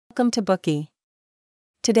Welcome to Bookie.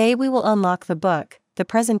 Today we will unlock the book, The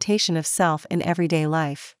Presentation of Self in Everyday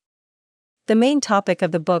Life. The main topic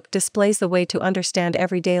of the book displays the way to understand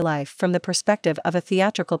everyday life from the perspective of a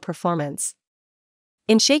theatrical performance.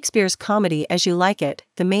 In Shakespeare's comedy As You Like It,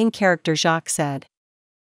 the main character Jacques said,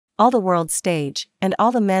 "All the world's stage, and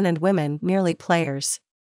all the men and women merely players.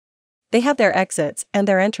 They have their exits and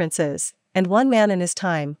their entrances, and one man in his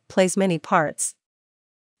time plays many parts."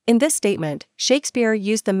 In this statement, Shakespeare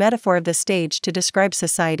used the metaphor of the stage to describe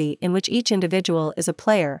society in which each individual is a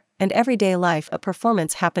player, and everyday life a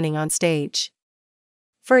performance happening on stage.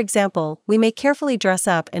 For example, we may carefully dress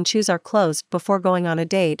up and choose our clothes before going on a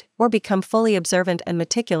date, or become fully observant and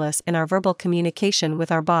meticulous in our verbal communication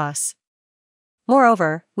with our boss.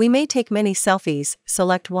 Moreover, we may take many selfies,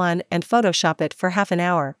 select one and Photoshop it for half an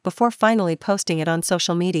hour before finally posting it on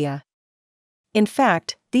social media. In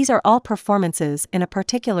fact, these are all performances in a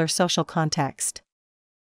particular social context.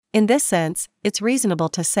 In this sense, it's reasonable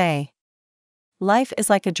to say, life is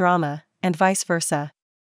like a drama, and vice versa.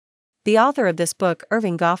 The author of this book,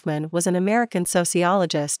 Erving Goffman, was an American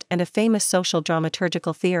sociologist and a famous social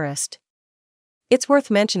dramaturgical theorist. It's worth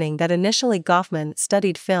mentioning that initially Goffman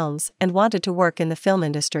studied films and wanted to work in the film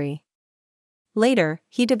industry. Later,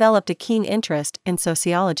 he developed a keen interest in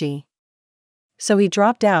sociology. So he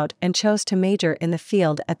dropped out and chose to major in the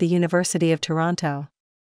field at the University of Toronto.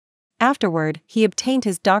 Afterward, he obtained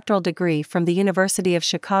his doctoral degree from the University of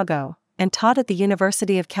Chicago, and taught at the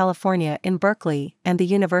University of California in Berkeley and the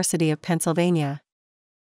University of Pennsylvania.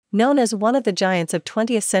 Known as one of the giants of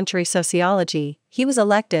 20th-century sociology, he was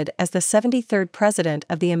elected as the 73rd president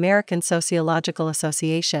of the American Sociological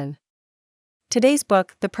Association. Today's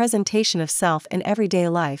book, The Presentation of Self in Everyday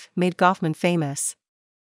Life, made Goffman famous.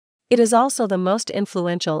 It is also the most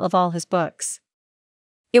influential of all his books.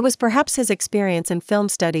 It was perhaps his experience in film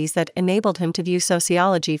studies that enabled him to view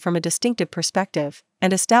sociology from a distinctive perspective,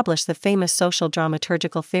 and establish the famous social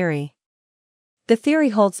dramaturgical theory. The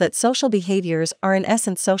theory holds that social behaviors are in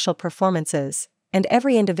essence social performances, and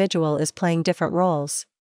every individual is playing different roles.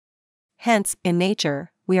 Hence, in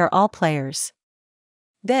nature, we are all players.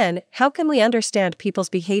 Then, how can we understand people's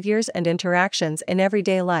behaviors and interactions in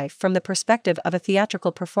everyday life from the perspective of a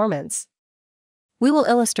theatrical performance? We will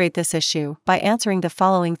illustrate this issue by answering the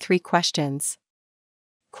following 3 questions.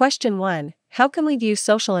 Question 1. How can we view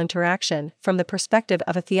social interaction from the perspective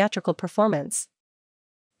of a theatrical performance?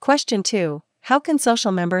 Question 2. How can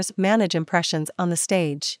social members manage impressions on the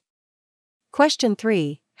stage? Question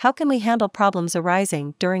 3. How can we handle problems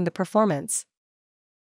arising during the performance?